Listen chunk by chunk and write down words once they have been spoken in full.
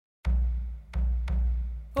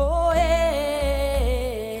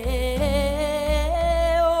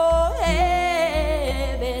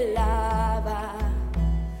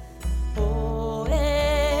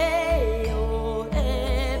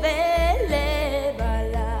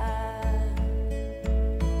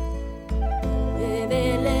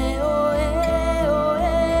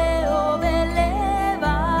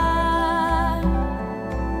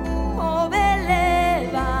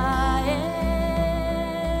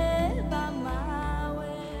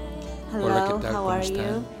Hello, how are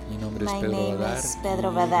you? My name is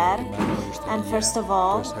Pedro Vadhar, and first of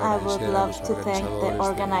all, I would love to thank the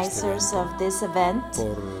organizers of this event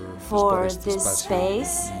for this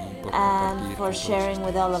space and for sharing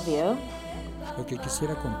with all of you.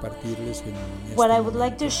 What I would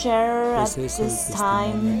like to share at this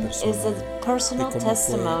time is a personal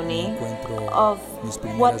testimony of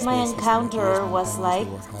what my encounter was like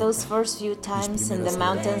those first few times in the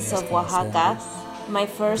mountains of Oaxaca, my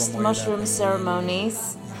first mushroom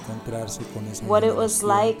ceremonies, what it was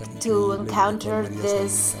like to encounter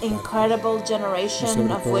this incredible generation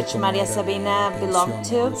of which Maria Sabina belonged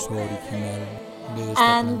to,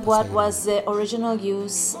 and what was the original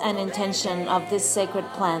use and intention of this sacred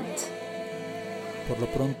plant.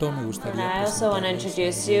 And I also want to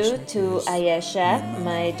introduce you to Ayesha,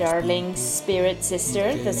 my darling spirit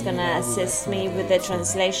sister that's going to assist me with the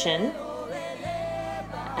translation.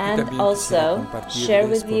 And also share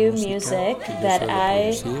with you music that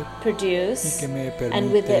I produce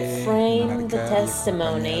and with it frame the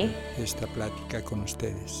testimony.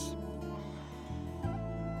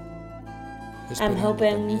 I'm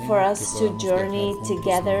hoping for us to journey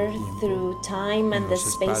together through time and the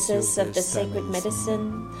spaces of the sacred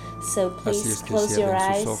medicine. So please close your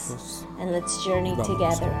eyes and let's journey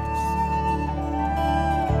together.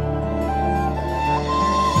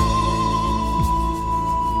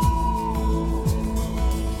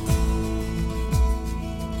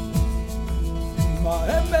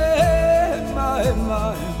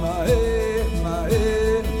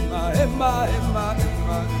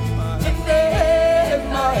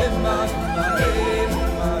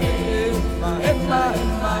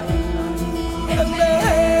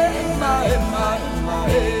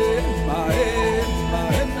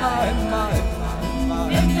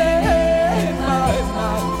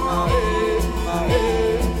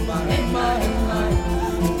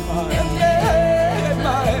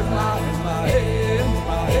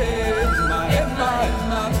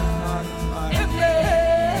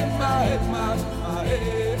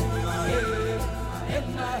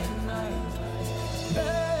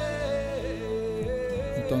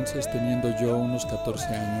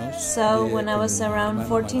 So when I was around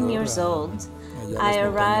 14 years old, I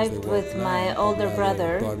arrived with my older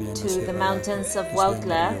brother to the mountains of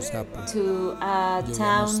Huautla, to a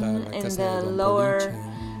town in the lower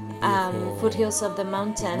foothills of the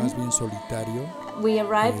mountain. We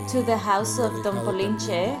arrived to the house of Don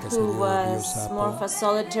Polinche, who was more of a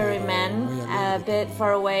solitary man, a bit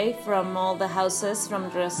far away from all the houses from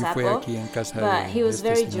Rosapo, but he was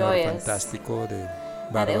very joyous.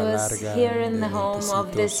 And it was here in the home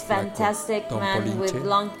of this fantastic man with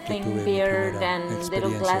long thin beard and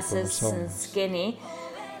little glasses and skinny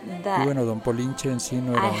that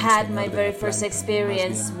I had my very first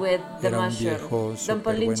experience with the mushroom. Don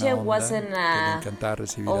Polinche wasn't an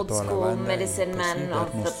old school medicine man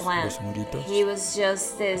of the plant. He was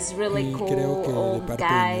just this really cool old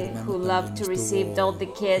guy who loved to receive all the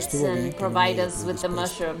kids and provide us with the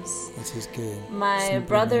mushrooms. My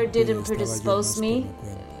brother didn't predispose me.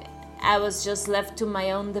 I was just left to my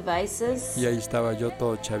own devices. And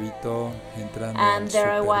there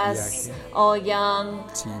I was, all young,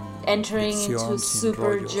 entering into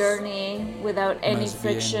super journey without any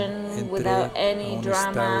friction, without any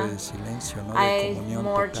drama. I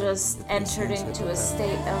more just entered into a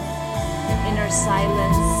state of inner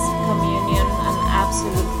silence, communion, and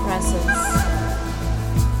absolute presence.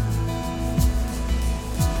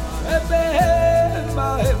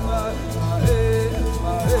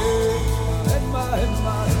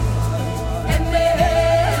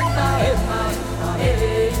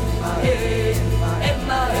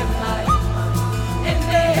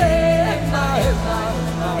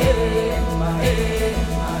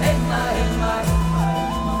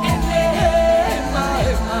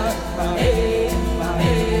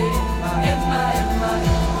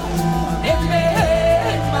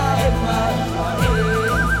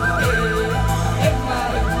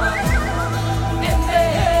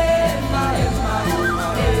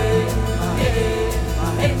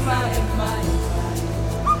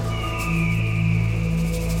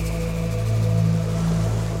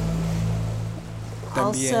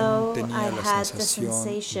 Also, I had the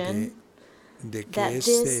sensation that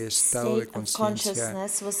this state of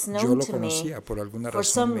consciousness was known to me. For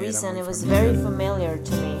some reason, it was very familiar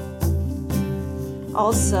to me.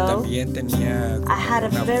 Also, I had a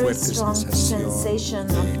very strong sensation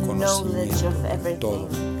of knowledge of everything,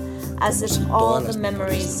 as if all the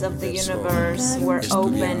memories of the universe were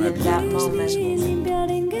open in that moment.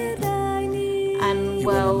 And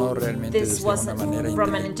well, this wasn't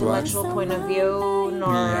from an intellectual point of view,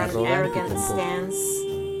 nor an arrogant stance.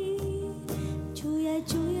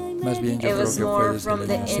 It was more from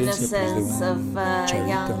the innocence of a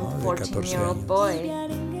young 14-year-old boy.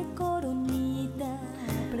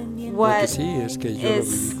 What is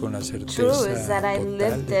true is that I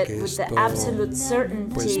lived it with the absolute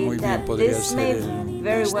certainty that this may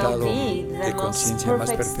very well be the most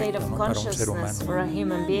perfect state of consciousness for a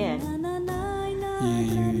human being.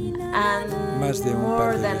 And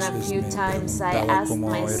more than a few times I asked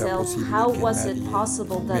myself, how was it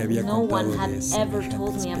possible that no one had ever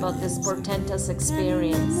told me about this portentous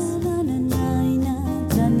experience?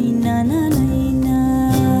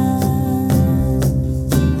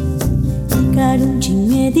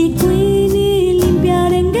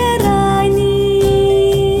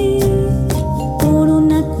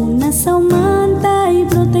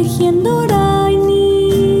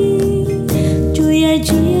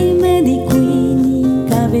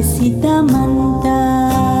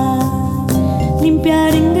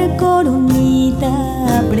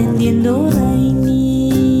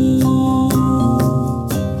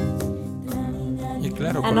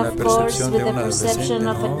 And of course, with the perception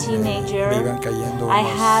of a teenager, I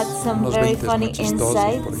had some very funny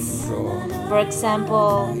insights. For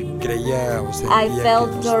example, I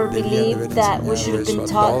felt or believed that we should have been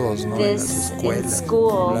taught this in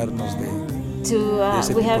school.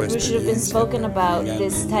 We should have been spoken about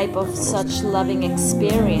this type of such loving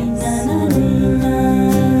experience.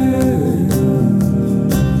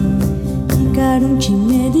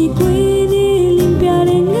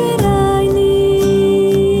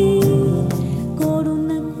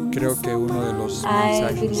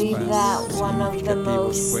 I believe that one of the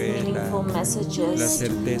most meaningful messages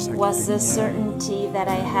was the certainty that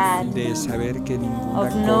I had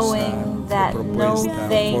of knowing that no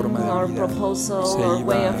thing or proposal or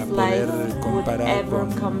way of life would ever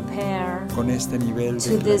compare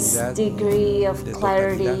to this degree of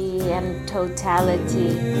clarity and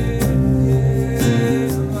totality.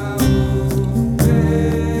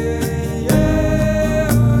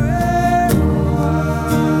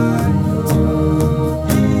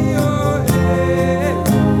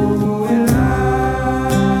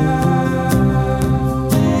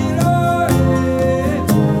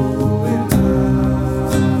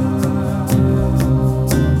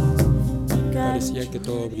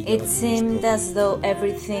 It seemed as though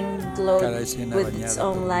everything glowed with its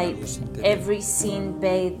own light, every scene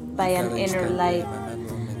bathed by an inner light,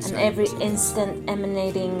 and every instant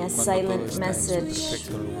emanating a silent message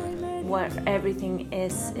where everything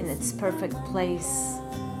is in its perfect place.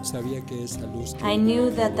 I knew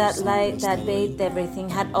that that light that bathed everything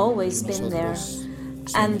had always been there,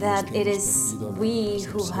 and that it is we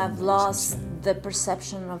who have lost the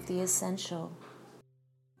perception of the essential.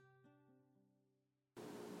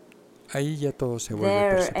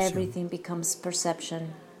 There, everything becomes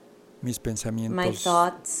perception. My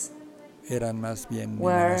thoughts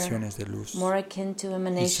were more akin to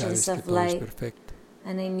emanations of light,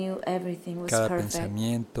 and I knew everything was perfect.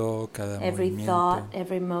 Every thought,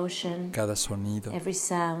 every motion, every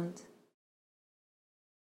sound.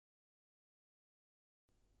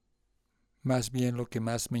 More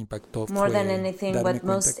than anything, what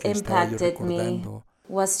most impacted me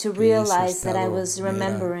was to realize that I was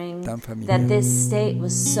remembering that this state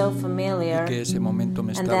was so familiar,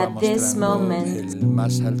 and that this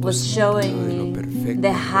moment was showing me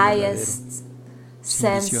the highest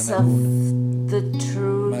sense of the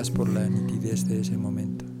truth,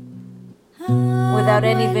 without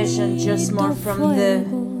any vision, just more from the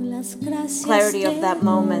clarity of that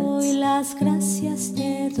moment.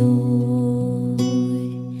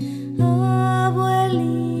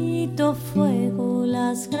 Fuego,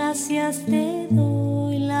 las gracias te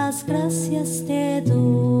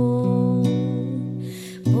doy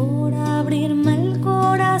por abrirme el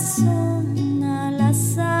corazón a la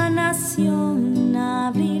sanación,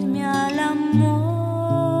 abrirme al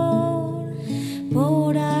amor,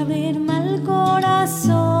 por abrirme el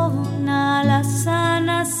corazón a la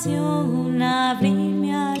sanación,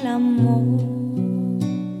 abrirme al amor.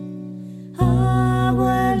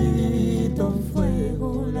 Abuelito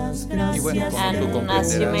fuego, las gracias. And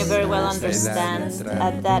as you may very well understand,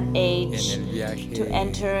 at that age, to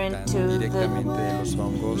enter into the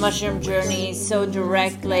mushroom journey so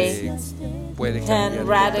directly can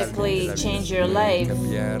radically change your life.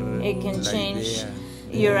 It can change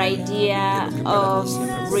your idea of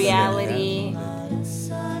reality.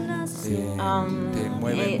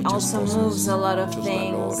 It also moves a lot of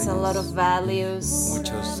things, a lot of values,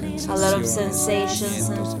 a lot of sensations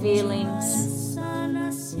and feelings.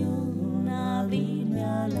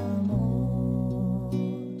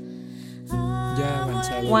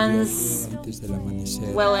 Once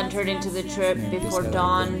well entered into the trip before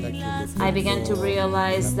dawn, I began to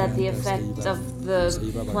realize that the effect of the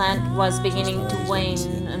plant was beginning to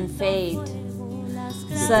wane and fade.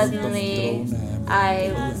 Suddenly,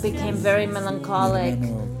 I became very melancholic.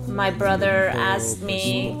 My brother asked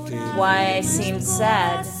me why I seemed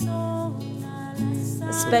sad,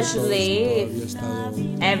 especially if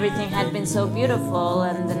everything had been so beautiful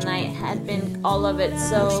and the night had been all of it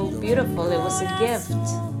so beautiful. It was a gift.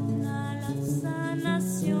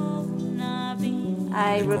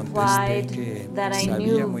 I replied that I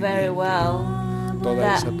knew very well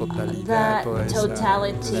that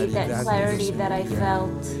totality, that clarity that I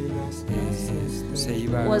felt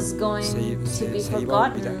was going to be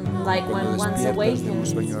forgotten, like when once awakened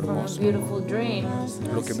from a beautiful dream.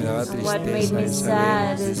 What made me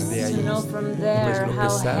sad is to know from there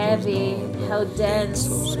how heavy, how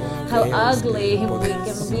dense, how ugly we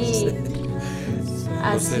can be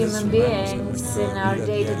as human beings in our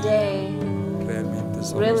day-to-day.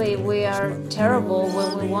 Really, we are terrible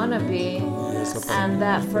when we want to be, and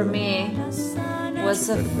that for me was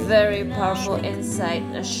a very powerful insight,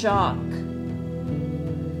 a shock.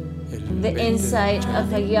 The insight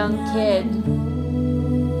of a young kid,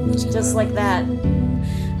 just like that.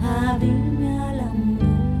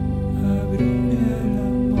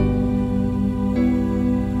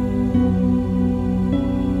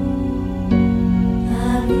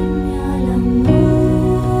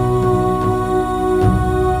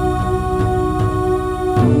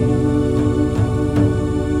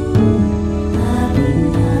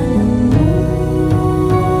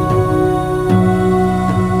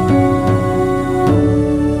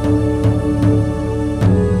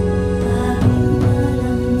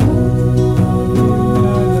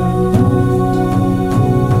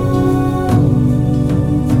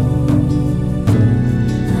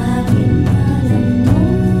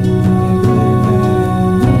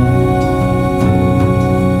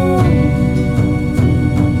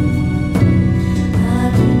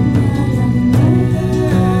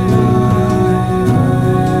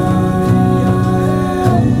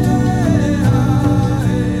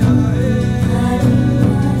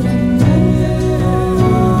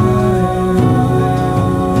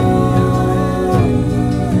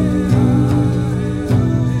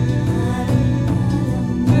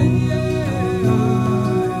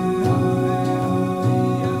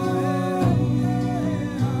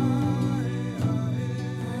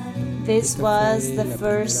 This was the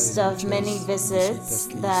first of many visits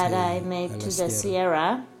that I made to the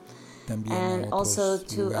Sierra and also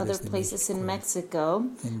to other places in Mexico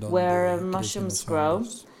where mushrooms grow,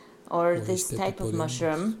 or this type of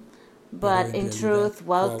mushroom. But in truth,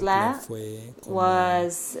 Huautla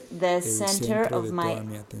was the center of my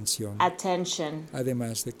attention.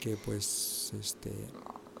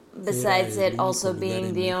 Besides it also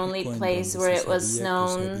being the only place where it was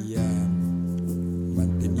known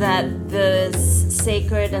that the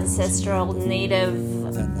sacred ancestral native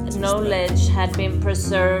knowledge had been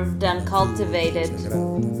preserved and cultivated.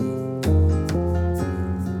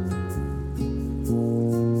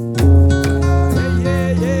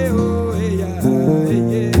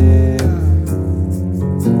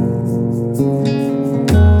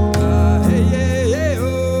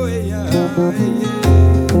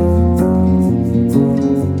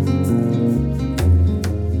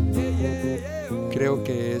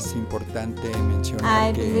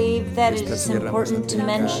 I believe that it is important to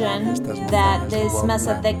mention that this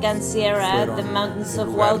Mazatec Sierra, the mountains of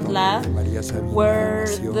Huautla, were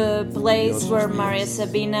the place where Maria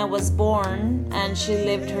Sabina was born and she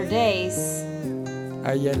lived her days.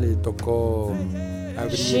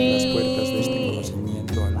 She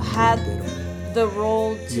had the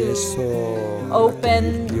role to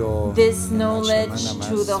open this knowledge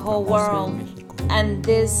to the whole world, and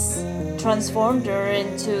this transformed her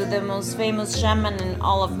into the most famous shaman in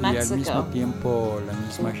all of Mexico.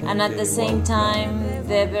 And at the same time,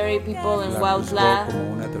 the very people in Huautla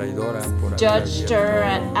judged her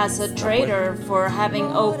as a traitor for having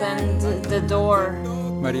opened the door.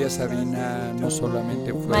 Maria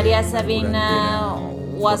Sabina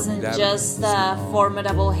wasn't just a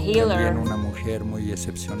formidable healer,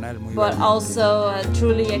 but also a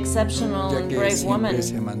truly exceptional and brave woman,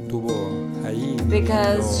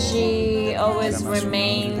 because she always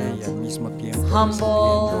remained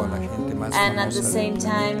humble and at the same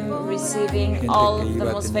time receiving all of the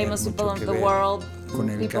most famous people of the world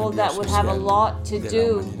people that would have a lot to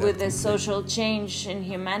do with the social change in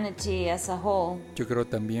humanity as a whole.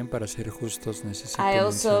 I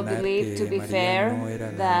also believe, to be fair,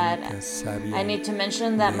 that I need to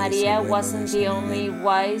mention that Maria wasn't the only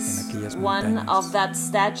wise one of that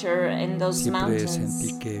stature in those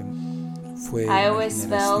mountains. I always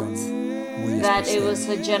felt that it was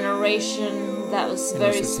a generation that was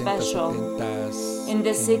very special. In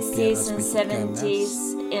the 60s and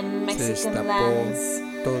 70s, in Mexican lands,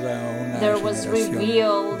 there was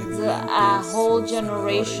revealed a whole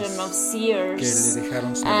generation of seers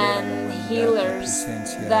and healers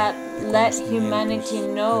that let humanity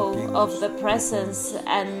know of the presence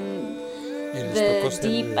and the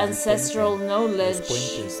deep ancestral knowledge.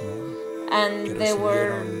 And they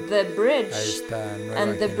were the bridge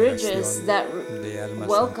and the bridges that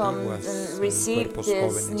welcomed and received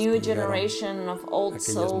this new generation of old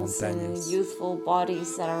souls and youthful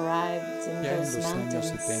bodies that arrived in those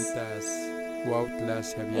mountains.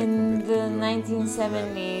 In the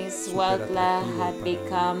 1970s, Huautla had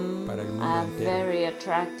become a very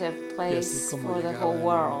attractive place for the whole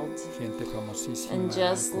world. And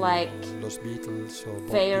just like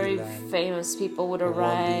very famous people would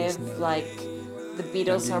arrive, like the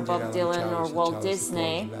Beatles or Bob Dylan or Walt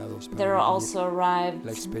Disney, there also arrived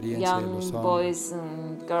young boys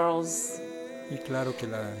and girls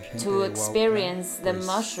to experience the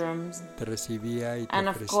mushrooms. And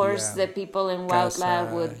of course the people in Huautla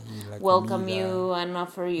would welcome you and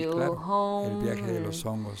offer you home and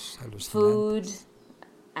food,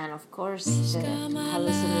 and of course the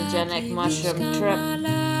hallucinogenic mushroom trip.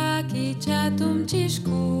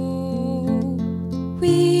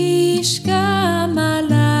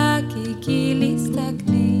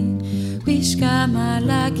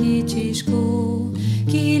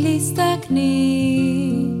 Kilistakni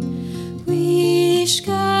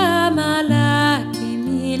wishka malaki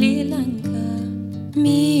mililanka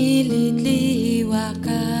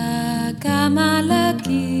militliwaka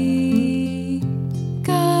kamalaki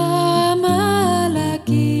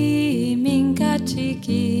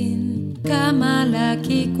minkachikin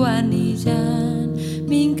kamalaki kwanijan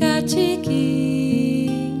minkachikin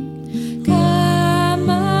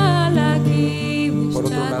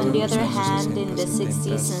On the other hand, in the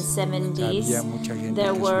 60s and 70s,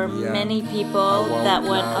 there were many people that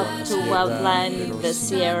went up to Huautla in the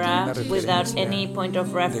Sierra without any point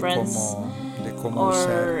of reference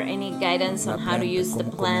or any guidance on how to use the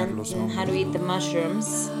plant and how to eat the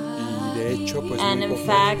mushrooms. And in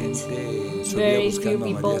fact, very few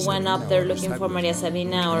people went up there looking for Maria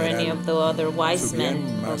Sabina or any of the other wise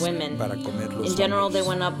men or women. In general, they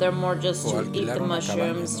went up there more just to eat the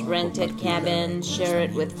mushrooms, rent a cabin, share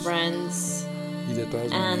it with friends.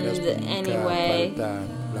 And anyway,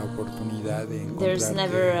 there's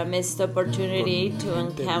never a missed opportunity to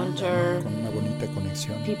encounter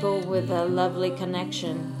people with a lovely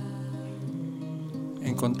connection.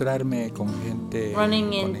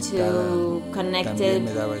 Running into connected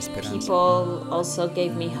people also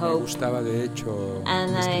gave me hope,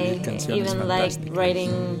 and I even liked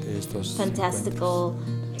writing fantastical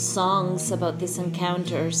songs about these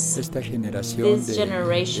encounters. This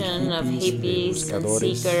generation of hippies and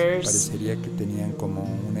seekers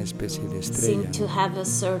seemed to have a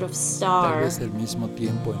sort of star.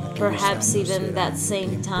 Perhaps even that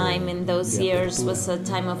same time in those years was a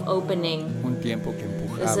time of opening.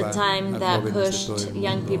 It was a time that pushed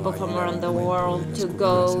young people from around the world to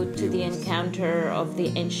go to the encounter of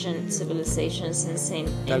the ancient civilizations and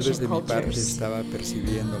ancient cultures.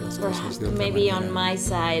 Perhaps maybe on my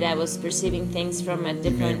side I was perceiving things from a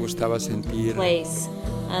different place,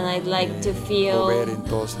 and I'd like to feel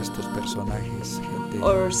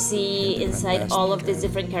or see inside all of these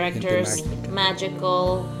different characters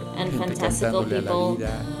magical and fantastical people,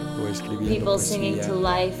 people singing to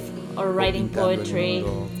life or writing poetry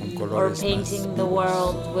or painting the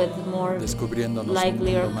world with more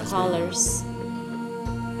livelier colors,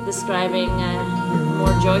 describing a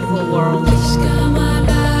more joyful world.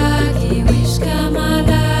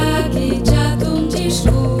 Kamalaki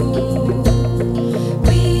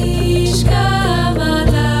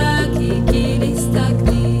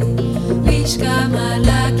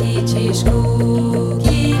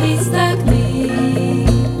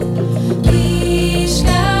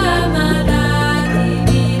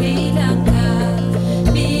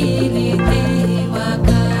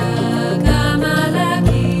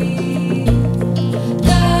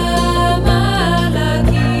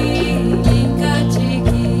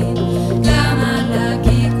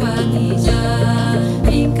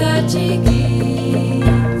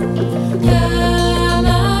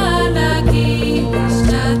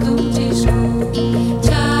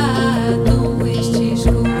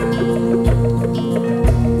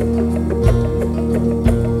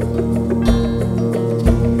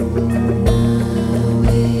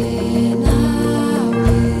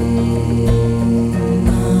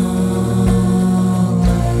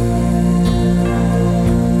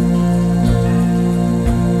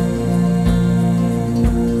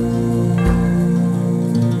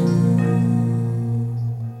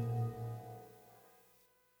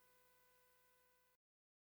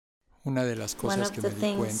One of the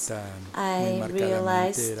things I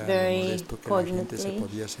realized very poignantly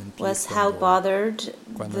was how bothered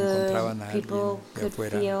the people could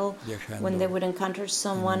feel when they would encounter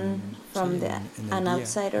someone from an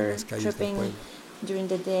outsider tripping during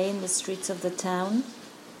the day in the streets of the town.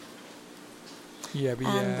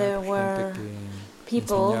 And there were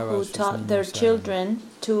people who taught their children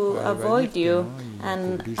to avoid you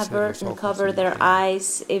and avert and cover their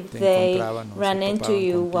eyes if they ran into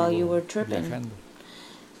you while you were tripping.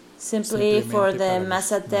 Simply for the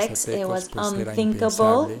Mazatecs, it was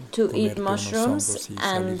unthinkable to eat mushrooms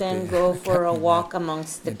and then go for a walk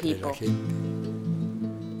amongst the people.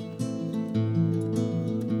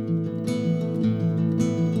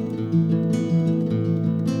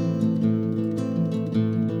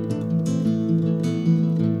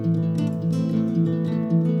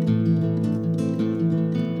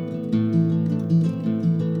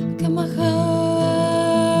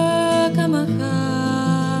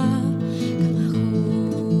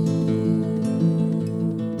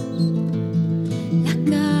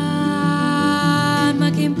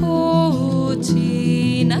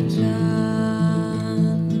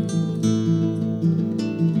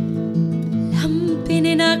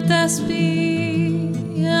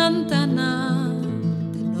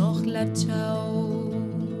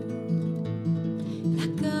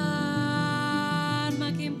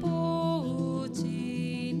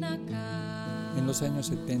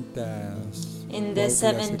 In the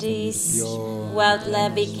 70s,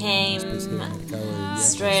 Huautla became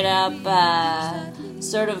straight up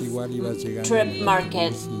sort of trip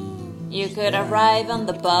market. You could arrive on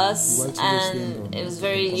the bus and it was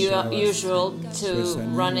very usual to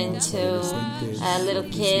run into a little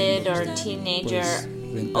kid or a teenager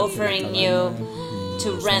offering you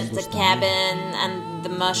to rent the cabin and the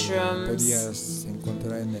mushrooms.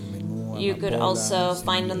 You could also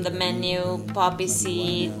find on the menu poppy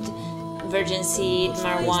seed, virgin seed,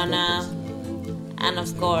 marijuana, and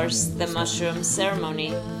of course the mushroom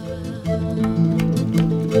ceremony.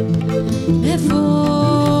 Me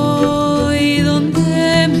voy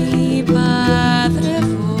donde mi padre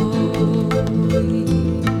voy.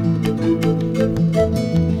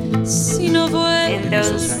 Si no voy. In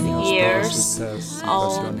those years,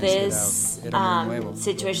 all these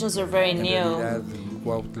situations were very new.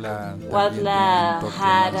 Huautla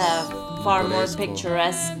had a far more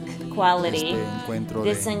picturesque quality.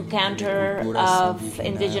 This encounter of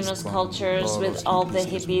indigenous cultures with all the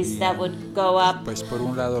hippies that would go up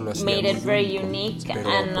made it very unique,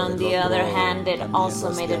 and on the other hand, it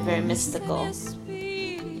also made it very mystical.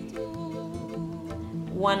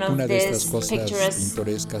 One of these picturesque.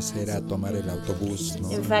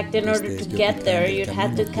 In fact, in order to get there, you'd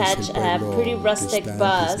have to catch a pretty rustic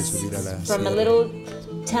bus from a little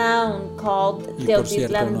town called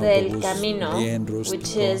Teotitlán del Camino,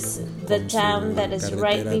 which is the town that is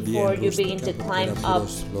right before you begin to climb up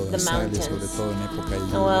the mountains.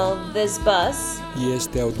 Well, this bus,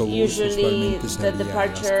 usually the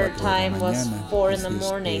departure time was 4 in the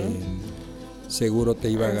morning.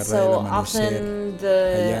 And so often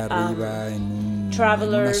the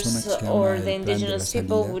travelers or the indigenous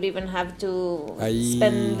people would even have to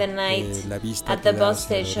spend the night at the bus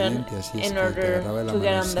station in order to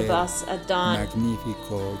get on the bus at dawn.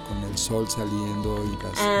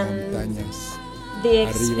 And the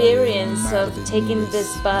experience of taking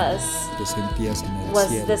this bus was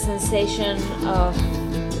the sensation of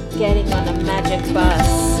getting on a magic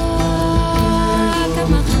bus.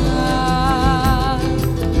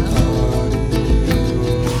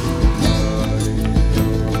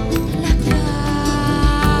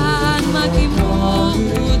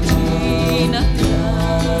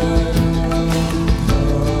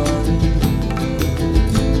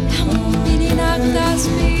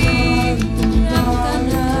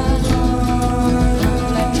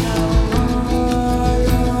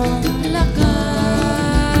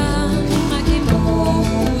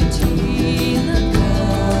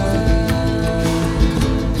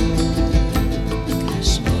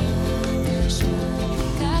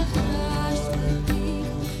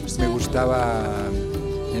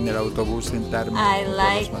 I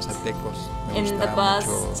liked in the bus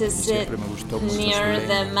to sit near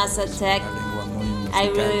the Mazatec. I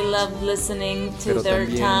really loved listening to their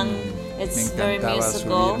tongue. It's very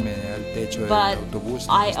musical. But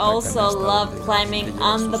I also loved climbing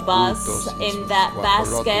on the bus in that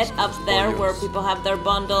basket up there where people have their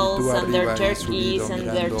bundles and their turkeys and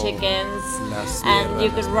their chickens. And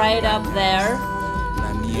you could ride up there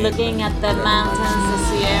looking at the mountains, the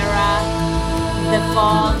Sierra, the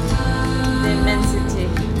fog, the immensity.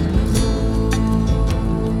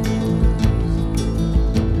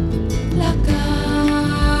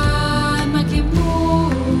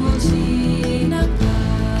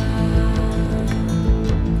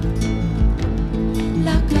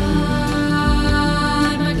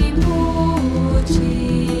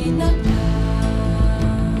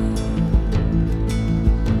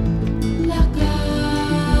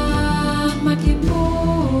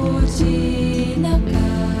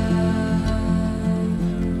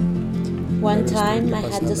 one time I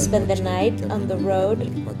had to spend the night on the road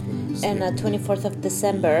on the 24th of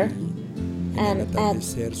December, and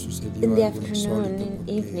in the afternoon and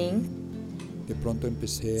evening,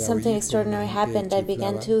 something extraordinary happened. I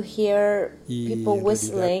began to hear people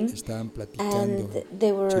whistling, and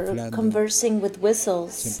they were conversing with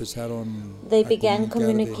whistles. They began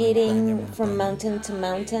communicating from mountain to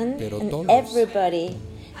mountain, and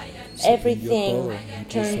everything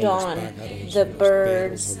turned on. The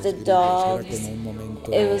birds, the dogs.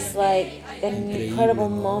 It was like an incredible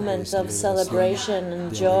moment of celebration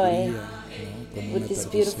and joy with this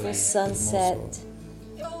beautiful sunset.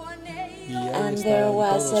 And there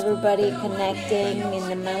was everybody connecting in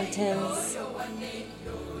the mountains.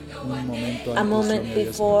 A moment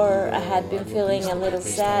before, I had been feeling a little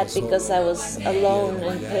sad because I was alone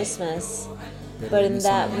on Christmas. But in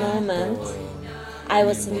that moment, I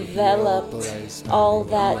was enveloped all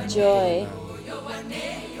that joy.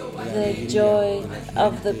 The joy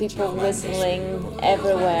of the people whistling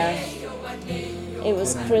everywhere. It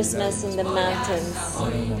was Christmas in the mountains,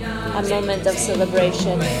 a moment of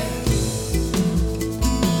celebration.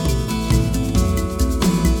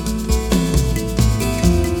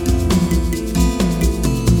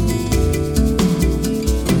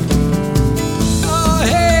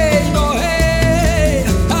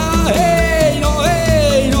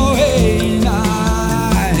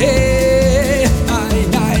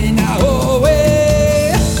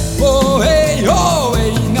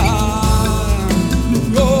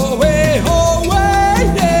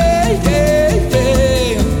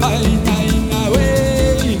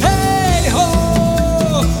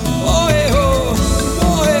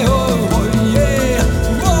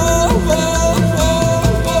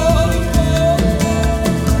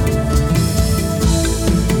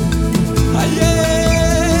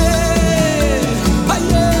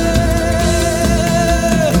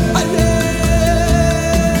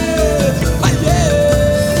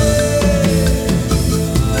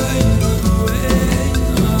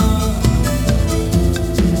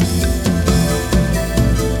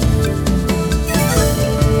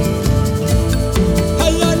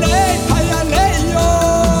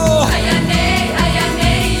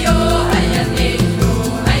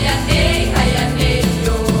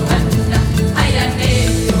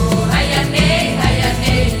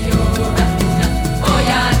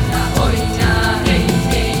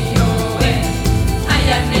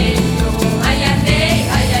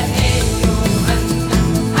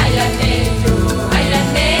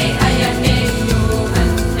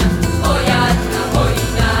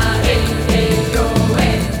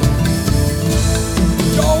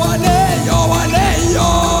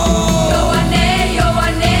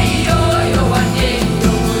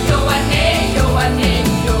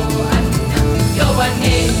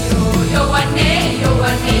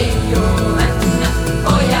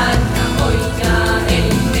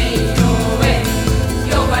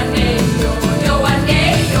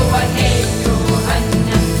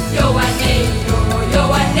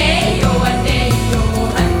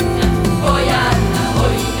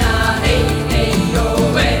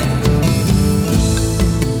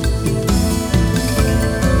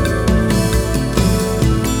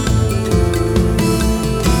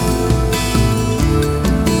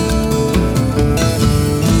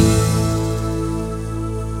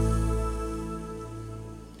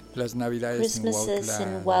 Christmases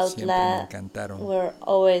in Huautla were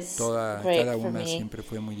always great for me.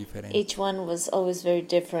 Each one was always very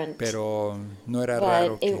different. But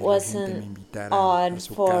it wasn't odd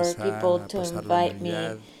for people to invite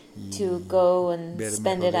me to go and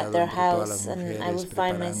spend it at their house, and I would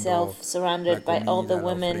find myself surrounded by all the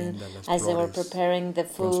women as they were preparing the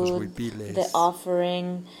food, the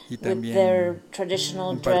offering, with their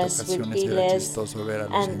traditional dress with piles.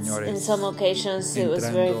 And in some occasions it was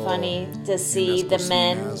very funny to see the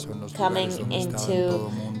men coming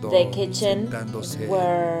into the kitchen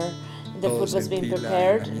where the food was being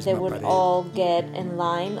prepared. They would all get in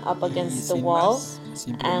line up against the wall,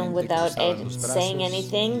 and without saying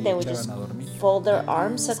anything, they would just fold their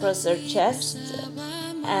arms across their chest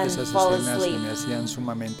and fall asleep.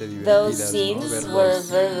 Those scenes were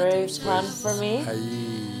very, very fun for me,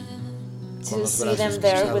 to see them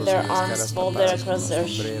there with their arms folded across their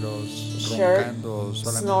shirt,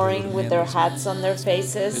 snoring with their hats on their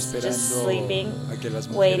faces, just sleeping,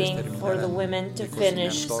 waiting for the women to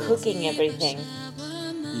finish cooking everything.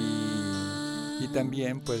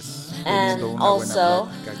 And also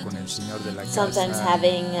sometimes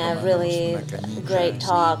having a really great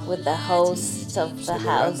talk with the host of the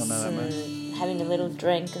house and having a little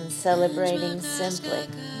drink and celebrating simply.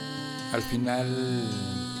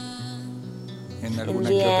 In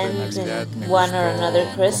the end, in one or another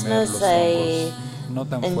Christmas, I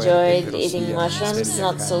enjoyed eating mushrooms,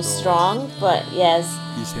 not so strong, but yes,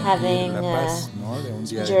 having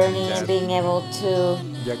a journey and being able to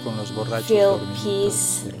feel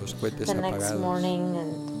peace the next morning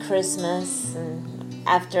and Christmas, and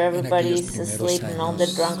after everybody's asleep and all the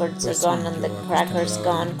drunkards are gone and the crackers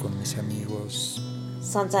gone.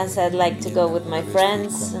 Sometimes I'd like to go with my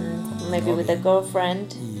friends and maybe with a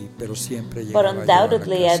girlfriend. But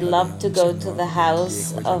undoubtedly, I'd love to go to the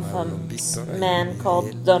house of a man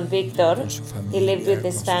called Don Victor. He lived with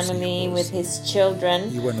his family, with his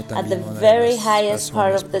children, at the very highest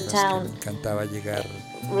part of the town.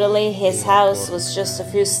 Really, his house was just a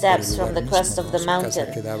few steps from the crest of the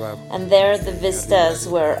mountain, and there the vistas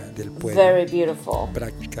were very beautiful.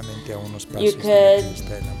 You could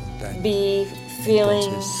be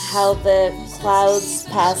feeling how the clouds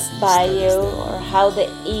passed by you, or how the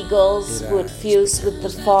eagles would fuse with the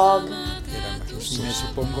fog.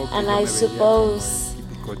 And I suppose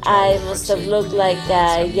I must have looked like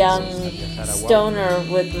a young stoner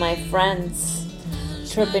with my friends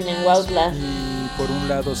tripping in Huautla.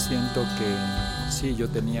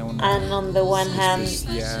 And on the one hand,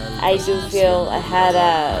 I do feel I had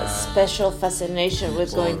a special fascination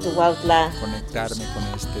with going to Huautla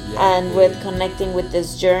and with connecting with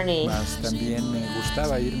this journey.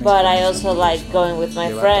 But I also like going with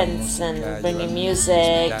my friends and bringing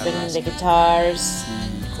music, bringing the guitars,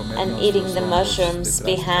 and eating the mushrooms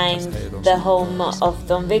behind the home of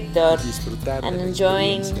Don Victor and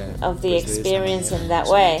enjoying of the experience in that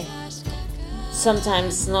way.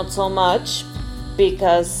 Sometimes not so much,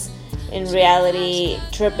 because in reality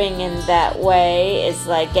tripping in that way is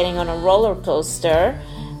like getting on a roller coaster,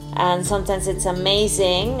 and sometimes it's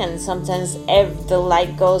amazing and sometimes the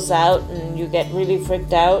light goes out and you get really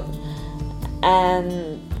freaked out.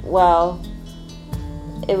 And well,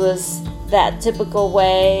 it was that typical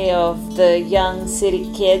way of the young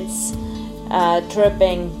city kids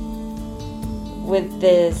tripping with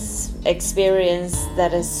this experience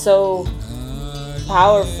that is so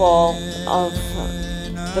powerful of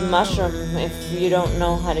the mushroom if you don't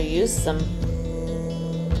know how to use them.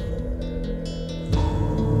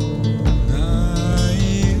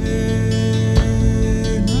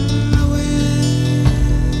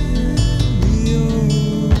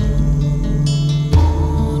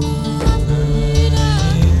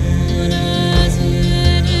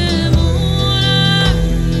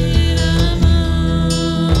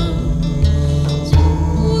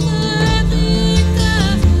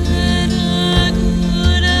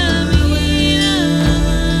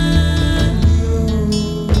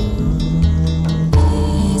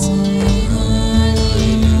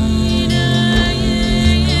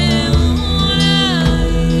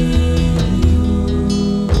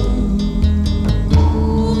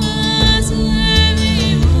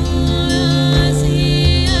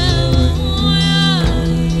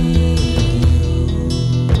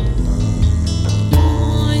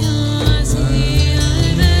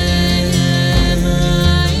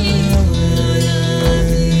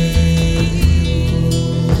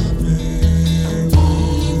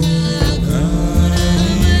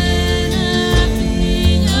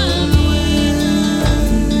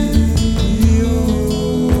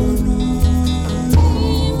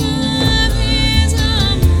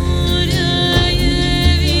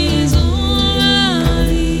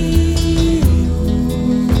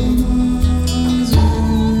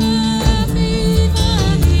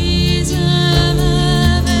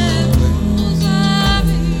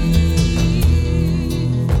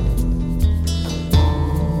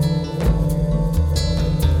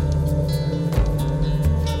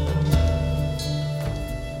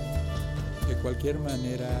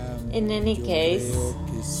 In any case,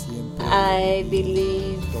 I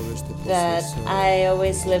believe that I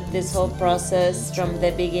always lived this whole process from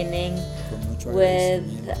the beginning with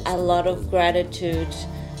a lot of gratitude,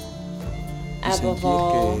 above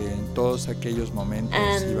all,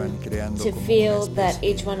 and to feel that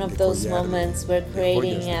each one of those moments were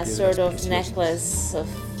creating a sort of necklace of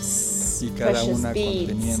precious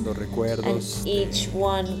beads, and each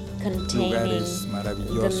one containing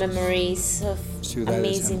the memories of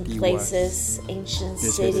amazing places, ancient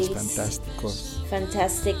cities,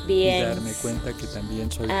 fantastic beings,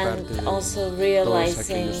 and also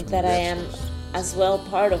realizing that I am as well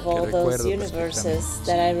part of all those universes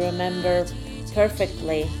that I remember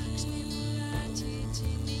perfectly.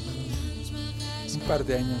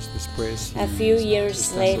 A few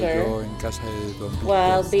years later,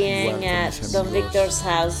 while being at Don Victor's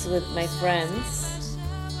house with my friends,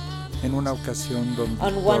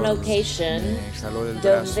 On one occasion,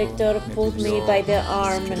 Don Victor pulled me by the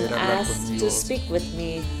arm and asked to speak with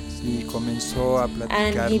me.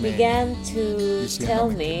 And he began to tell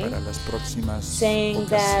me, saying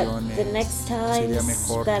that the next times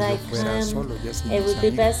that I come, it would be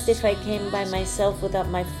best if I came by myself without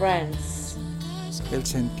my friends.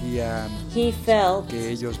 He felt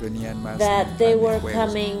that they were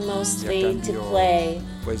coming mostly to play,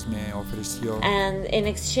 and in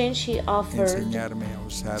exchange he offered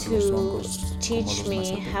to teach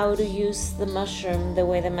me how to use the mushroom the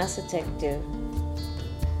way the Mazatec do.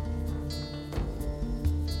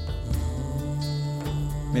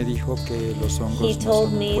 He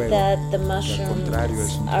told me that the mushrooms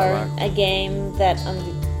are a game that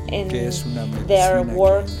in their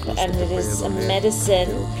work, and it is a medicine,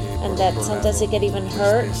 and that sometimes it can even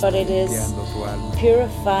hurt, but it is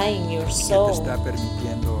purifying your soul,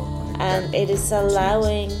 and it is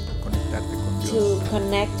allowing to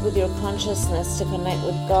connect with your consciousness, to connect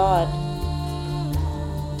with God.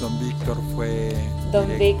 Don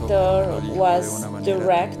Victor was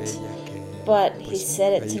direct, but he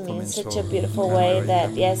said it to me in such a beautiful way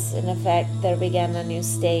that yes, in effect, there began a new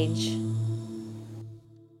stage.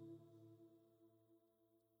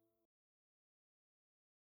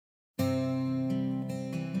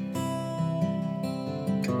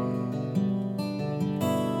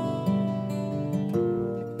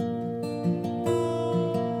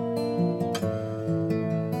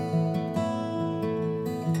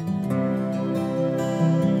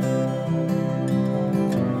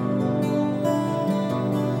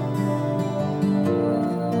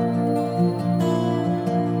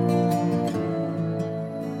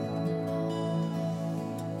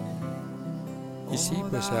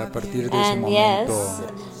 And yes,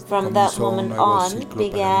 from that moment on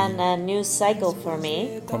began a new cycle for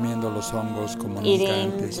me,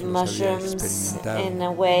 eating mushrooms in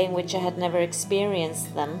a way in which I had never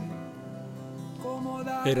experienced them.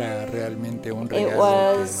 It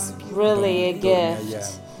was really a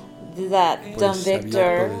gift that Don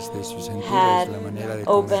Victor had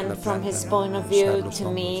opened from his point of view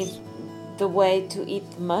to me the way to eat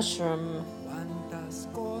the mushroom.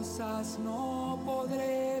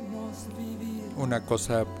 One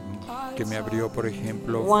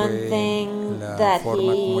thing that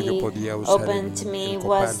he opened to me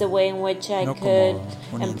was the way in which I could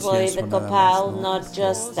employ the copal not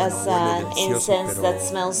just as an incense that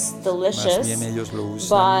smells delicious,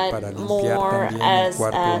 but more as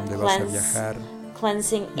a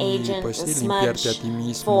cleansing agent, a smudge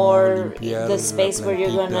for the space where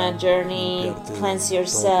you're gonna journey, cleanse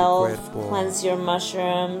yourself, cleanse your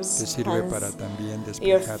mushrooms, cleanse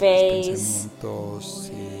your face,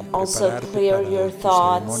 also clear your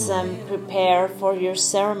thoughts and prepare for your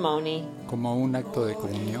ceremony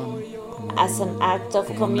as an act of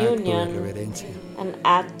communion, an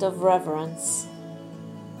act of reverence.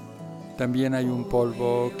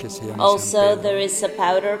 Also, there is a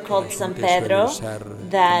powder called San Pedro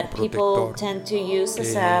that people tend to use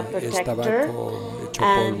as a protector,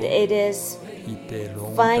 and it is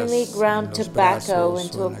finely ground tobacco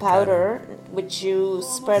into a powder which you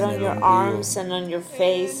spread on your arms and on your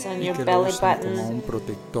face, on your belly button,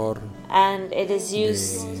 and it is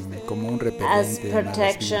used as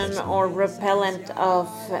protection or repellent of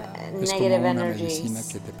negative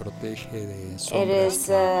energies. It is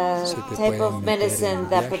a type of medicine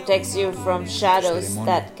that protects you from shadows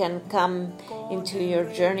that can come into your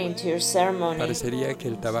journey, into your ceremony. It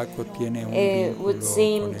would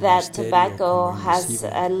seem that tobacco has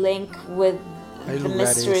a link with the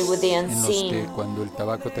mystery, with the unseen.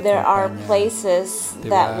 There are places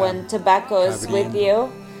that when tobacco is with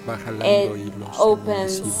you, it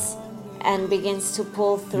opens and begins to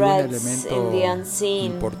pull threads in the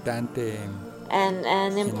unseen. And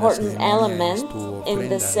an important element in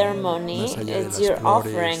the ceremony is your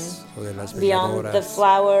offering. Beyond the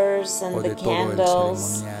flowers and the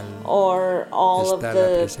candles or all of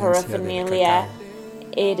the paraphernalia,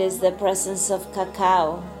 it is the presence of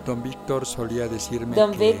cacao. Don Victor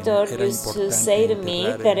used to say to me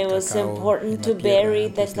that it was important to bury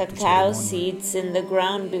the cacao seeds in the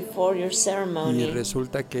ground before your ceremony. And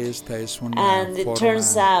it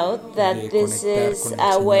turns out that this is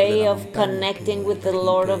a way of connecting with the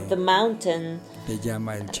Lord of the Mountain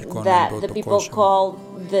that the people call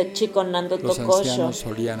the Chiconando Tocosho.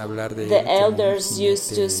 The elders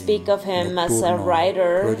used to speak of him as a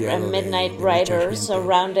rider, a midnight rider,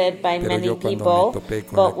 surrounded by many people,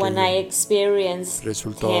 but when I experienced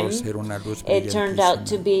him, it turned out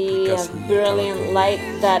to be a brilliant light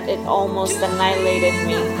that it almost annihilated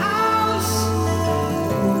me.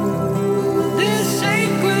 This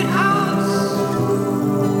sacred house.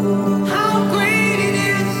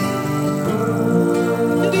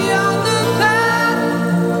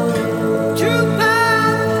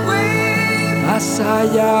 más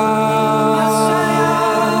allá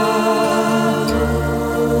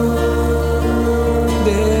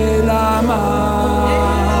de la mar.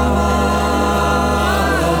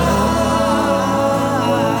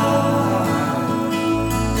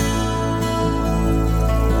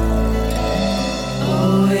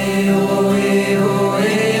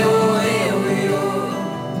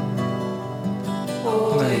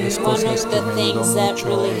 One of the things that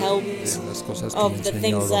really helped, of the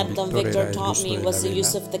things that Don Victor taught me, was the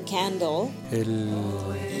use of the candle. He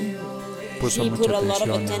put a lot of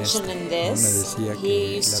attention in this.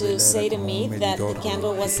 He used to say to me that the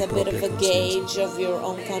candle was a bit of a gauge of your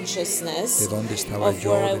own consciousness, of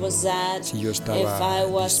where I was at, if I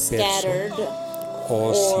was scattered,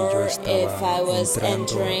 or if I was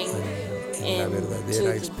entering into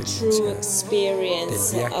the true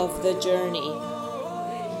experience of the journey.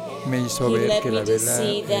 He led me to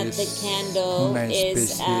see that the candle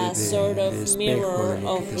is a sort of mirror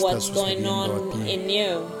of what's going on in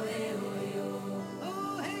you.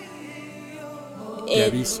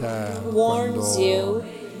 It warns you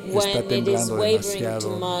when it is wavering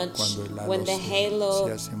too much, when the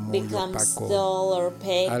halo becomes dull or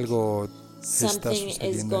opaque. Something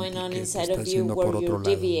is going on inside of you where you're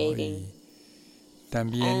deviating.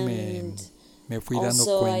 And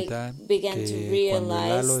also I began to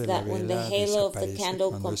realize that when the halo of the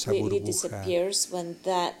candle completely disappears, when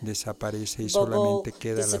that bubble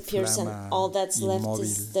disappears and all that's left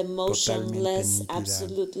is the motionless,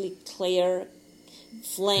 absolutely clear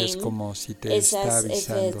flame, it's as if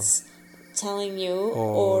it's telling you,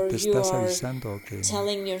 or you are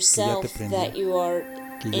telling yourself that you are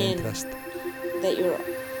in, that you're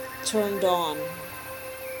turned on.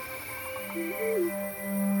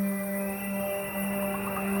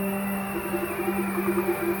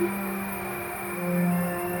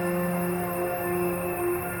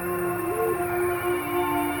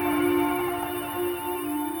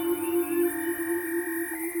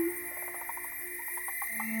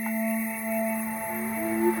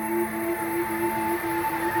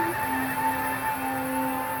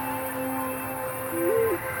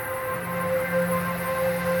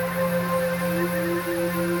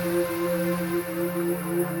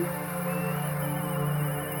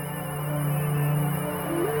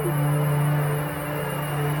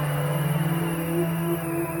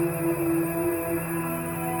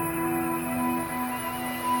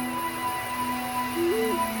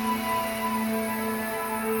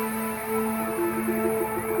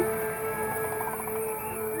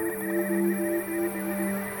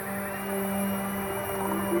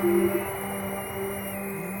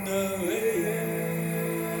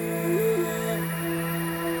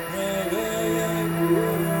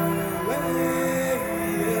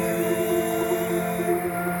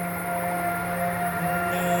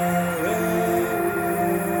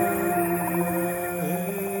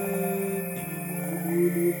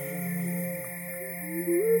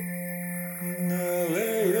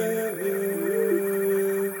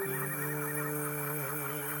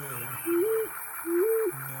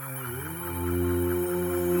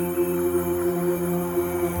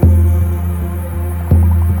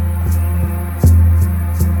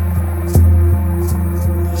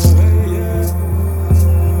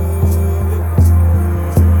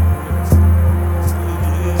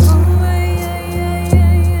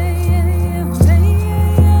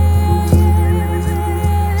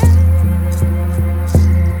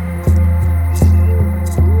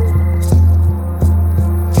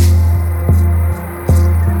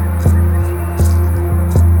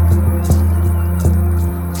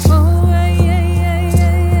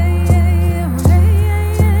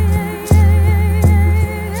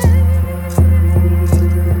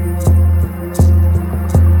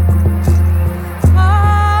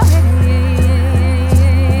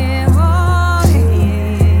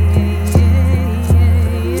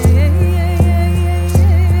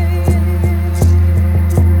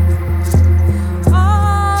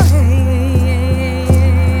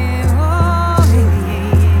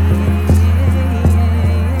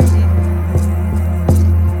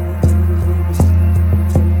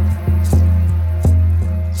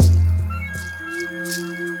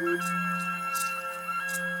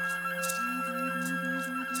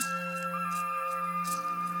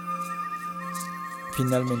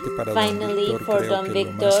 Finally, for Don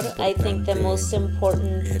Victor, I think the most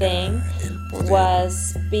important thing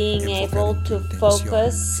was being able to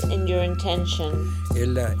focus in your intention.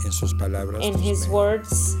 In his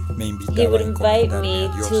words, he would invite me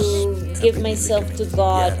to give myself to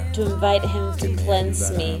God, to invite him to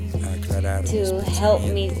cleanse me, to help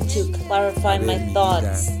me to clarify my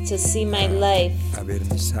thoughts, to see my life,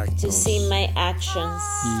 to see my actions,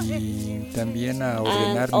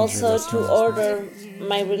 and also to order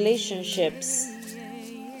my relationships.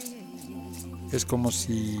 Es como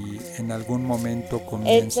si en algún momento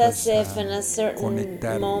It's as comienzas if in a a certain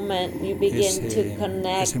conectar moment you begin to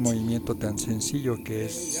connect ese movimiento tan sencillo que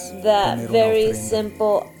es that poner una very ofrenda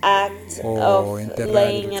simple act o of enterrar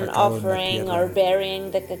laying el an cacao en la offering tierra, or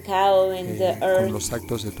burying the cacao in the con los earth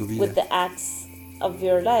actos de tu vida. with the acts of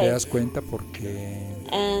your Te life. das cuenta porque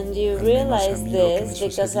And you al menos a realize mí lo que me this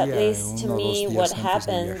because at sucedía least to 1 o 2 me días what antes de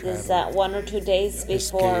happened is viajar that 1 or 2 days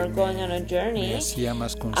es before que going on a me journey, hacía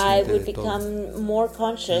más I consciente would de todo. become more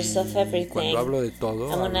conscious of Y everything. cuando hablo de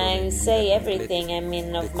todo, And when hablo de I mi say vida everything, completa, I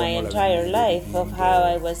mean de of my cómo la entire venía life, of viviendo how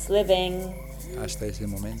I was living hasta ese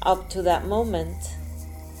momento. up to that moment.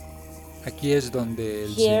 Aquí es donde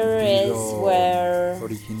el Here is sentido where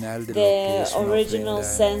original de lo que the es una original ofrenda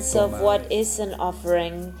sense of what is an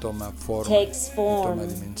offering toma forma, takes y form toma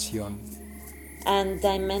dimensión, and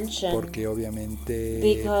dimension, porque obviamente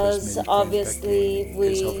because pues me di obviously cuenta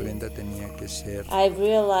que esa ofrenda tenía que ser I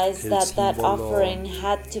realized el that that símbolo offering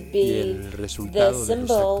had to y be el the resultado de los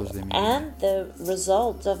symbol actos de mi vida. and the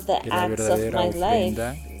result of the Que la acts of verdadera my life,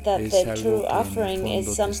 ofrenda that es the algo true que en el offering is fondo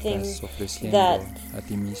te something estás ofreciendo that a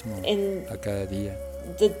ti mismo in a cada día,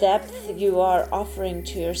 the depth you are offering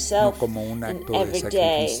to no yourself como un in acto de every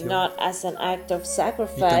day, sacrificio not as an act of y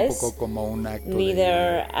sacrifice, tampoco como un acto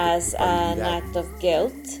neither as an culpabilidad. act of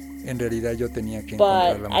guilt, En realidad yo tenía que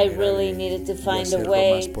encontrar but la I manera really de needed to find a hacerlo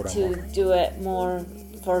way más por to amor. do it more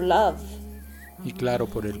for love. Y claro,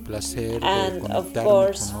 por el placer de And of conectarme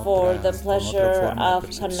course, con for otra, the con otra pleasure forma de of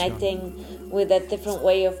percepción. connecting with a different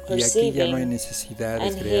way of Y aquí ya no hay perceiving. necesidad de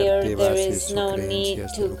And crearte here there bases is o no need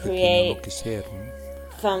creencias de to lo que tiene create lo que ser, ¿no?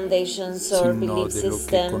 foundations or Sino belief de lo que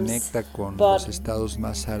systems, conecta con but los estados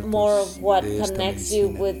más more altos of what de esta connects you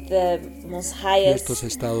medicina. with the most Y highest estos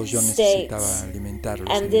estados yo necesitaba states. alimentarlos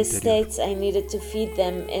en And mi these interior. states I needed to feed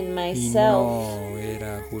them in Y myself. no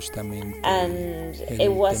era justamente And el it tener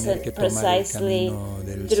wasn't que tomar el precisely camino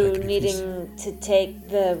del through sacrificio. needing to take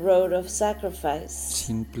the road of sacrifice.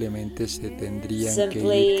 Simplemente se tendrían que ir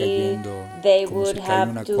Simply, cayendo they como se would cae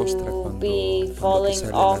have una costra to cuando be te falling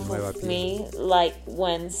sale la off nueva of piel. me, like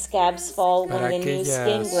when scabs fall when Para the new skin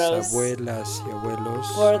aquellas grows. abuelas y abuelos,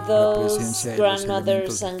 For la those presencia de los elementos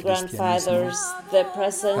grandmothers del and cristianismo grandfathers, the ha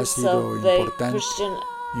presence sido of the importante Christian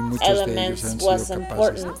y muchos de ellos elements han was sido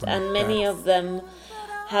capaces de important, and many conectar of them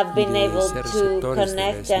have y been de able ser to receptores de la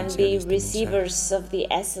connect and esencia de be este mensaje. receivers of the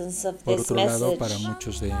essence of Por this otro lado, message. para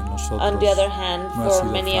muchos de nosotros On the other hand, no ha for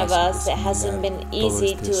sido many of fácil us, it hasn't been asimilar todo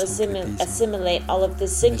easy este to sincretismo. assimilate all of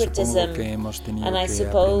this Me supongo syncretism, que hemos tenido and I que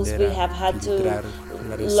suppose we aprender have a had to filtrar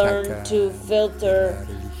la learn resaca to de filter la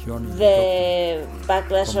religión y el dogma, the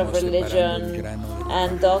backlash como of separando el religion grano de la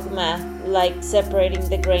and paja. dogma, like separating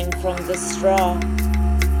the grain from the straw.